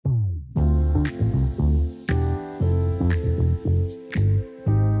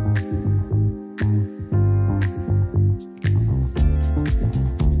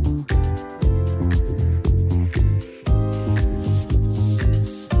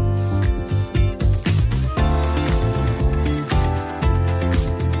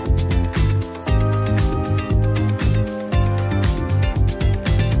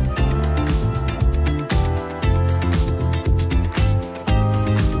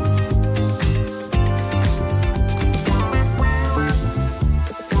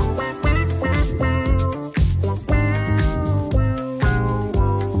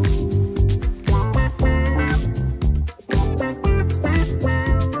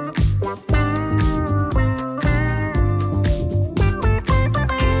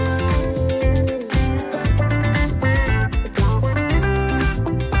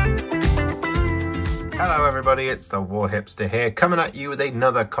it's the Warhipster here, coming at you with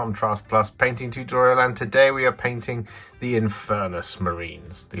another Contrast Plus painting tutorial, and today we are painting the Infernus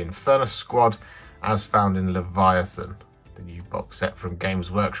Marines, the Infernus Squad as found in Leviathan, the new box set from Games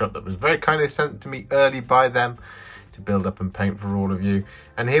Workshop that was very kindly sent to me early by them to build up and paint for all of you.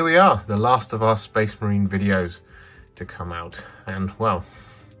 And here we are, the last of our Space Marine videos to come out, and well,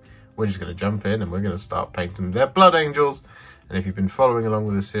 we're just going to jump in and we're going to start painting their Blood Angels. And if you've been following along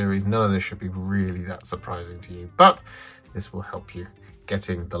with the series, none of this should be really that surprising to you, but this will help you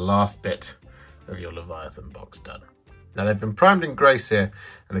getting the last bit of your Leviathan box done. Now they've been primed in Grey Seer,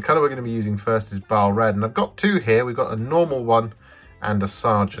 and the colour we're going to be using first is Baal Red, and I've got two here. We've got a normal one and a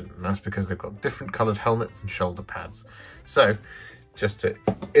Sergeant, and that's because they've got different coloured helmets and shoulder pads. So just to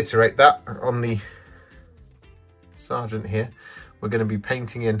iterate that on the Sergeant here, we're going to be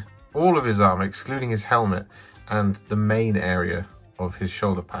painting in all of his armour, excluding his helmet, and the main area of his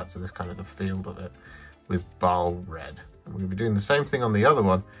shoulder pad, so this kind of the field of it, with Baal Red. And we're going to be doing the same thing on the other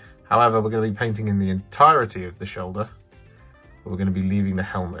one. However, we're going to be painting in the entirety of the shoulder, but we're going to be leaving the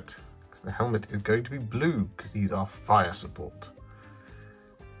helmet, because the helmet is going to be blue, because these are fire support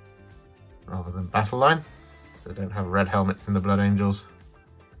rather than battle line, so they don't have red helmets in the Blood Angels.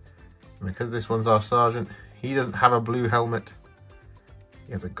 And because this one's our Sergeant, he doesn't have a blue helmet,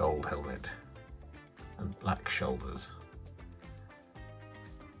 he has a gold helmet and black shoulders.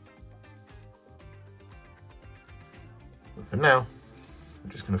 But for now, I'm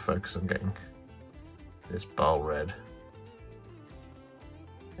just going to focus on getting this Baal Red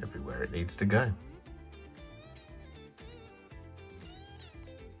everywhere it needs to go.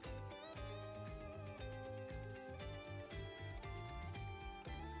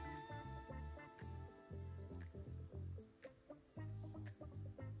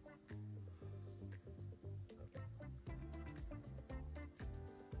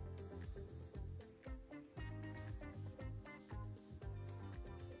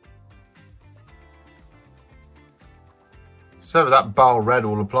 So with that Baal Red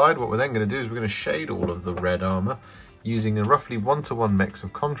all applied, what we're then going to do is we're going to shade all of the red armour using a roughly 1-to-1 mix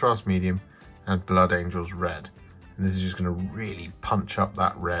of Contrast Medium and Blood Angels Red. And this is just going to really punch up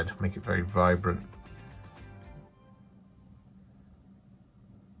that red, make it very vibrant.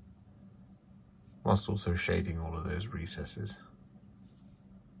 Whilst also shading all of those recesses.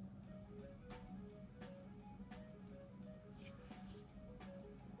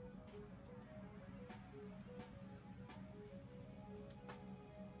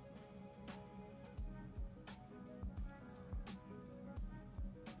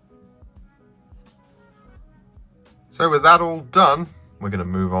 So with that all done, we're going to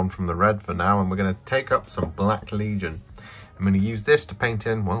move on from the red for now, and we're going to take up some Black Legion. I'm going to use this to paint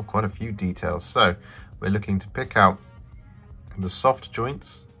in, well, quite a few details. So we're looking to pick out the soft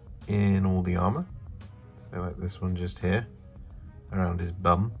joints in all the armour. So like this one just here, around his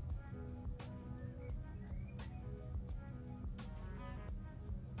bum.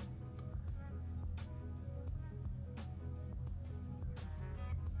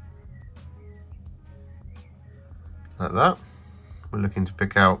 Like that. We're looking to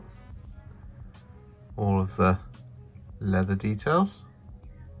pick out all of the leather details.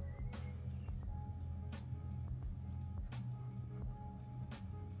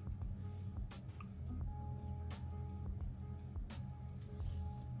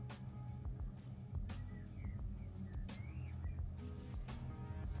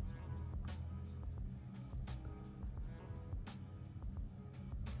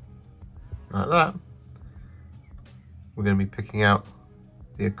 Like that. We're going to be picking out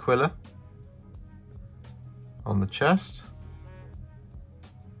the Aquila on the chest,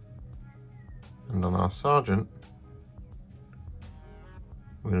 and on our Sergeant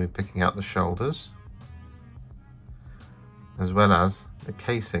we're going to be picking out the shoulders, as well as the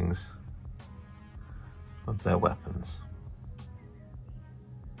casings of their weapons.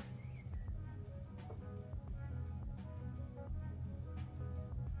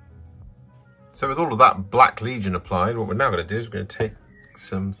 So with all of that Black Legion applied, what we're now going to do is we're going to take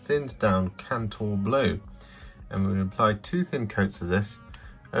some thinned down Kantor Blue, and we're going to apply 2 thin coats of this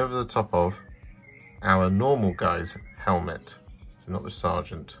over the top of our normal guy's helmet, so not the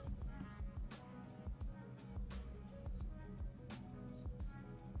Sergeant.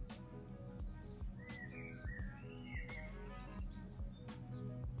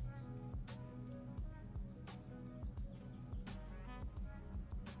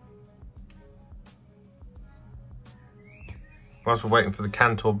 Whilst we're waiting for the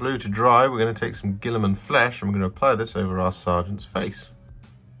Kantor Blue to dry, we're going to take some Guilliman Flesh and we're going to apply this over our Sergeant's face.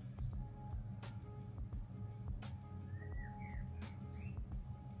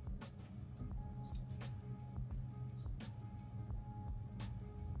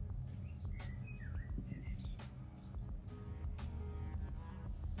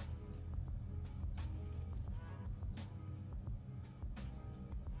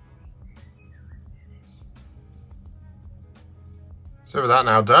 So with that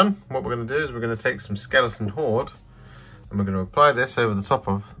now done, what we're going to do is we're going to take some Skeleton Horde and we're going to apply this over the top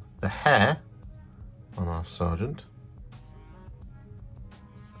of the hair on our Sergeant.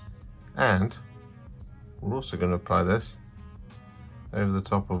 And we're also going to apply this over the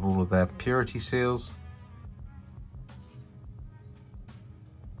top of all of their purity seals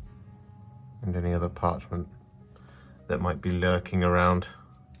and any other parchment that might be lurking around.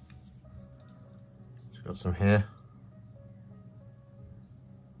 Just got some here.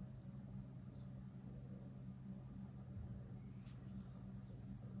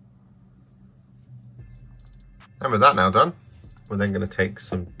 And with that now done, we're then going to take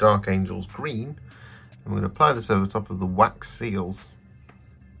some Dark Angels Green and we're going to apply this over the top of the wax seals.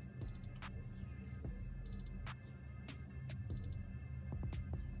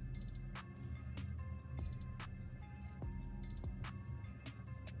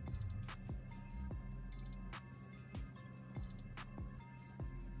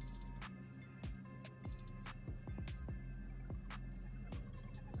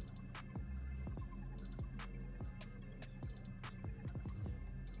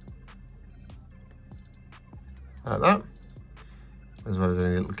 Like that, as well as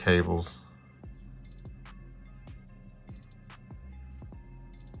any little cables.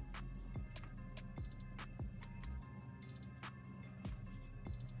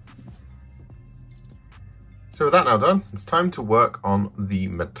 So with that now done, it's time to work on the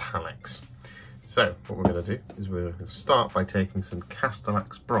metallics. So what we're going to do is we're going to start by taking some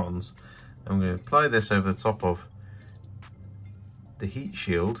Castellax Bronze and we're going to apply this over the top of the heat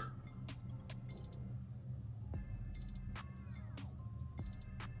shield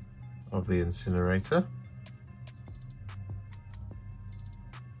of the incinerator.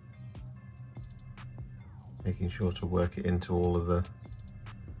 Making sure to work it into all of the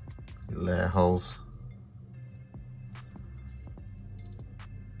layer holes.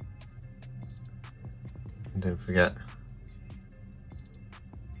 And don't forget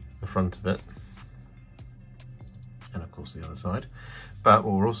the front of it. And of course the other side. But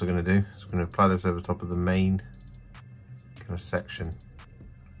what we're also going to do is we're going to apply this over the top of the main kind of section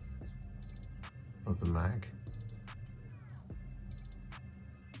of the mag.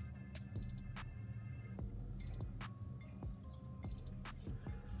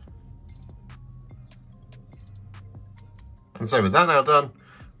 And so with that now done,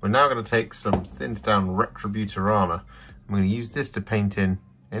 we're now going to take some thinned down Retributor Armour. I'm going to use this to paint in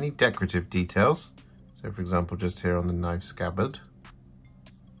any decorative details. So for example, just here on the knife scabbard.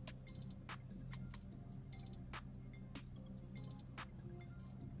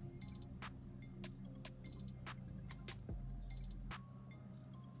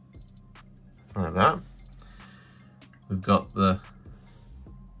 Like that. We've got the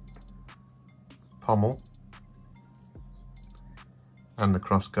pommel and the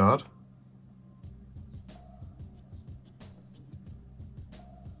crossguard.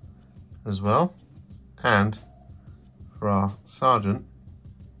 As well. And for our sergeant,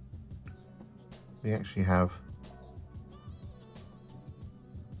 we actually have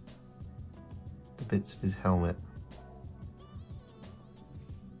the bits of his helmet.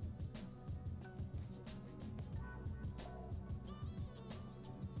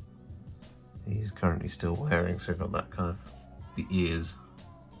 He's currently still wearing, so we've got that kind of the ears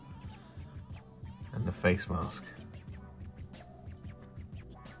and the face mask.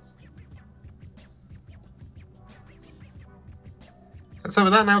 And so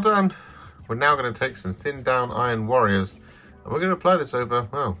with that now done, we're now going to take some thinned down Iron Warriors and we're going to apply this over,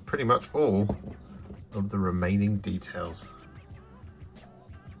 well, pretty much all of the remaining details.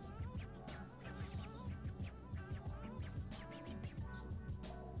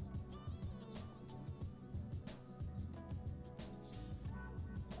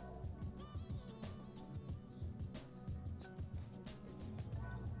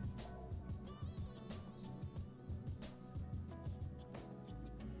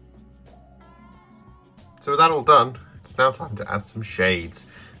 So with that all done, it's now time to add some shades.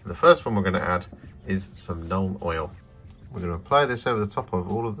 And the first one we're going to add is some Nuln Oil. We're going to apply this over the top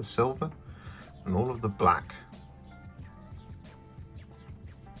of all of the silver and all of the black.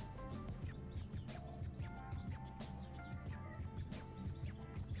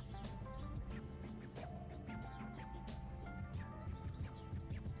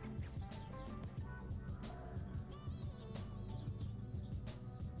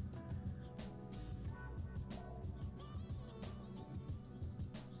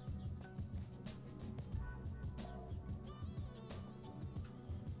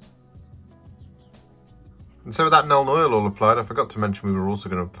 And so with that Nuln Oil all applied, I forgot to mention we were also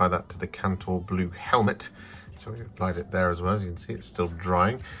going to apply that to the Kantor Blue helmet. So we applied it there as well. As you can see, it's still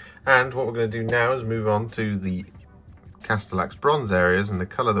drying. And what we're going to do now is move on to the Castellax Bronze areas, and the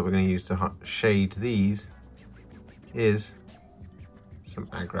colour that we're going to use to shade these is some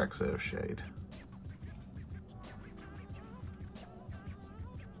Agrax Earthshade.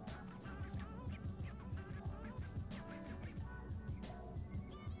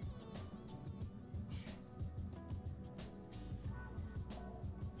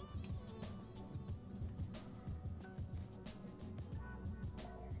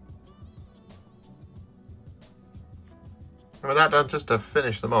 And with that done, just to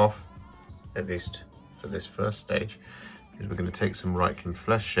finish them off, at least for this first stage, is we're going to take some Reikland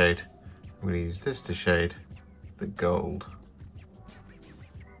Fleshshade. I'm going to use this to shade the gold.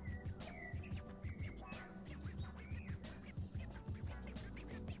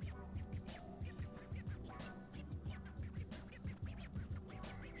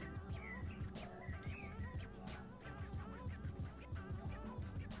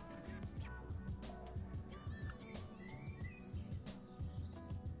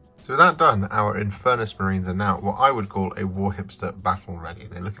 So with that done, our Infernus Marines are now what I would call a Warhipster battle ready.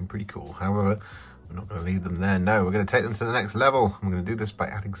 They're looking pretty cool. However, we're not going to leave them there. No, we're going to take them to the next level. I'm going to do this by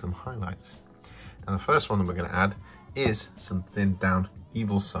adding some highlights. And the first one that we're going to add is some thinned down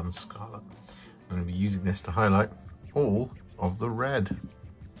Evil Sunz Scarlet. I'm going to be using this to highlight all of the red.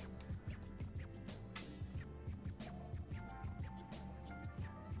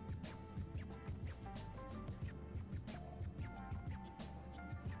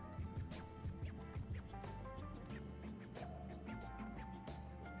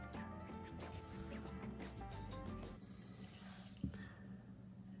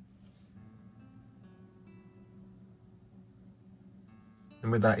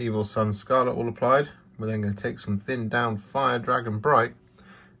 And with that Evil Sunz Scarlet all applied, we're then going to take some thinned down Fire Dragon Bright,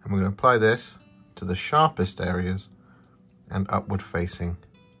 and we're going to apply this to the sharpest areas and upward facing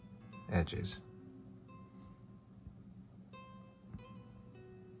edges.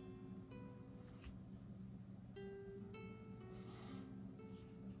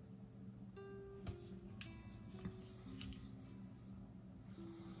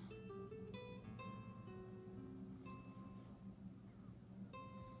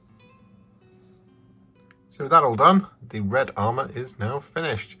 So with that all done, the red armour is now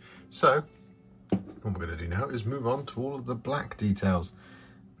finished. So what we're going to do now is move on to all of the black details.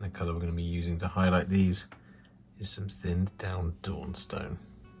 And the colour we're going to be using to highlight these is some thinned down Dawnstone.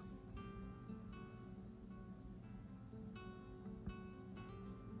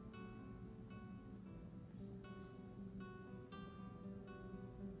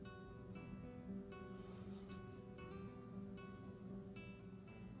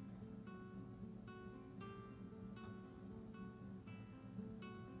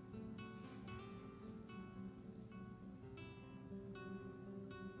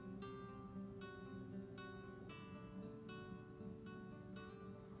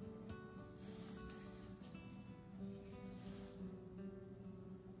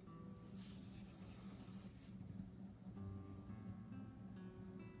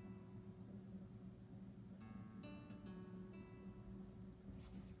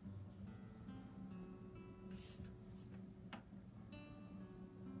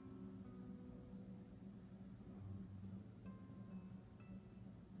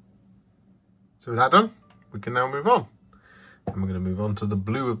 So with that done, we can now move on. And we're going to move on to the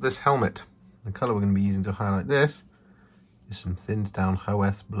blue of this helmet. The colour we're going to be using to highlight this is some thinned down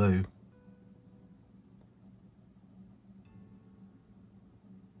Hoeth Blue.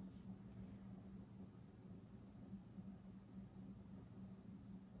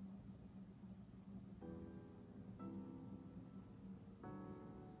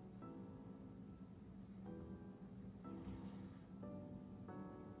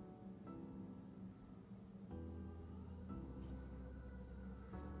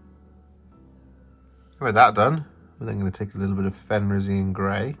 With that done, we're then going to take a little bit of Fenrisian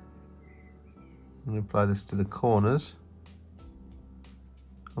Grey and apply this to the corners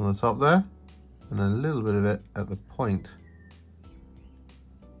on the top there, and a little bit of it at the point.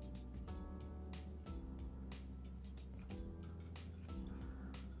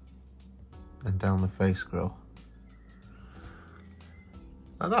 And down the face grill.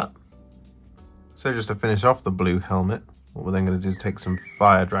 Like that. So just to finish off the blue helmet, what we're then going to do is take some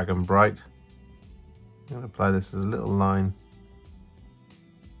Fire Dragon Bright. I'm going to apply this as a little line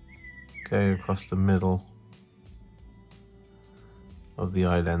going across the middle of the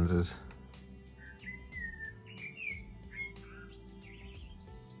eye lenses.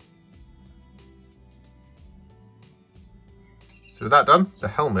 So So with that done, the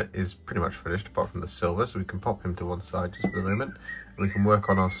helmet is pretty much finished apart from the silver, so we can pop him to one side just for the moment. And we can work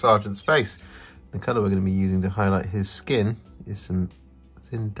on our sergeant's face. The colour we're going to be using to highlight his skin is some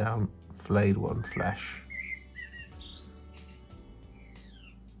thinned down Flayed One Flesh.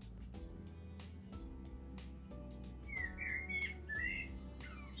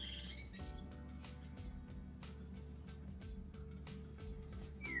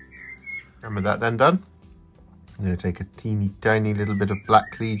 And with that then done, I'm going to take a teeny tiny little bit of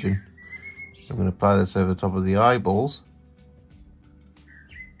Black Legion. I'm going to apply this over the top of the eyeballs.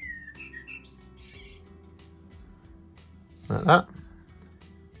 Like that.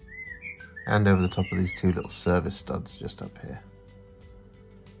 And over the top of these two little service studs just up here.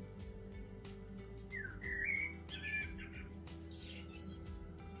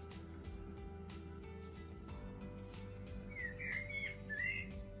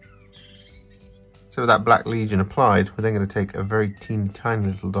 So with that Black Legion applied, we're then going to take a very teeny tiny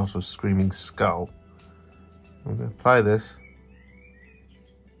little dot of Screaming Skull. I'm going to apply this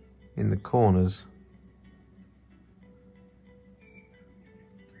in the corners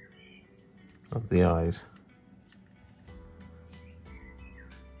of the eyes.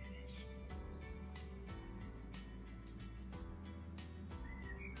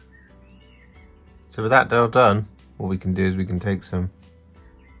 So with that all done, what we can do is we can take some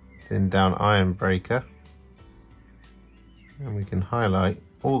thin down Ironbreaker and we can highlight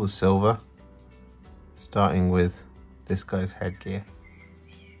all the silver, starting with this guy's headgear.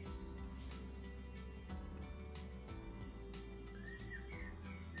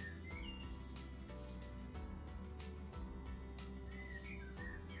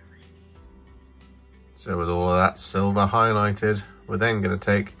 So with all of that silver highlighted, we're then going to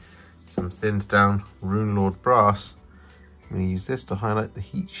take some thinned down Runelord Brass. I'm going to use this to highlight the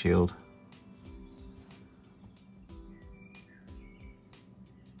heat shield.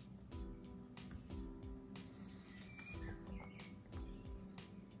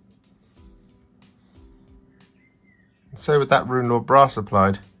 So with that Runelord Brass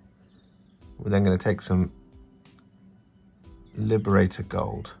applied, we're then going to take some Liberator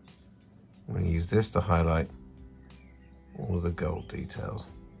Gold. I'm going to use this to highlight all of the gold details.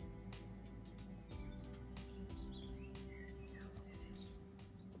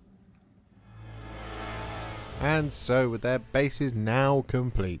 And so with their bases now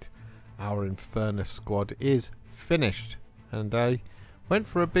complete, our Infernus squad is finished. And I went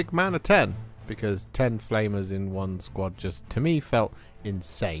for a big man of 10, because 10 flamers in one squad just, to me, felt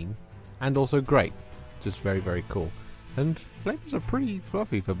insane. And also great. Just very, very cool. And flamers are pretty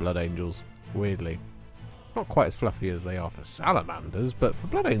fluffy for Blood Angels, weirdly. Not quite as fluffy as they are for Salamanders, but for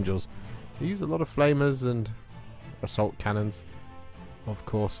Blood Angels, they use a lot of flamers and assault cannons, of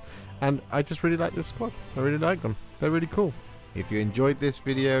course. And I just really like this squad. I really like them. They're really cool. If you enjoyed this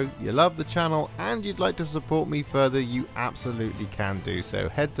video, you love the channel, and you'd like to support me further, you absolutely can do so.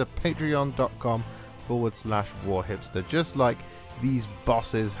 Head to patreon.com/Warhipster, just like these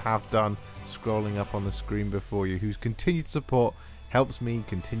bosses have done, scrolling up on the screen before you, whose continued support helps me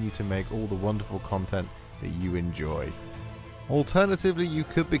continue to make all the wonderful content that you enjoy. Alternatively, you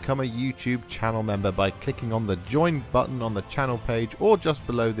could become a YouTube channel member by clicking on the join button on the channel page or just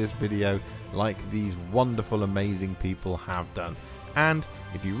below this video, like these wonderful, amazing people have done. And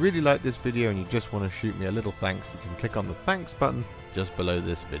if you really like this video and you just want to shoot me a little thanks, you can click on the thanks button just below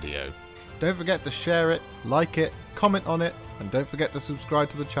this video. Don't forget to share it, like it, comment on it, and don't forget to subscribe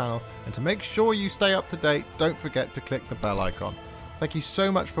to the channel. And to make sure you stay up to date, don't forget to click the bell icon. Thank you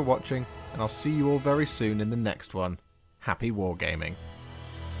so much for watching, and I'll see you all very soon in the next one. Happy wargaming.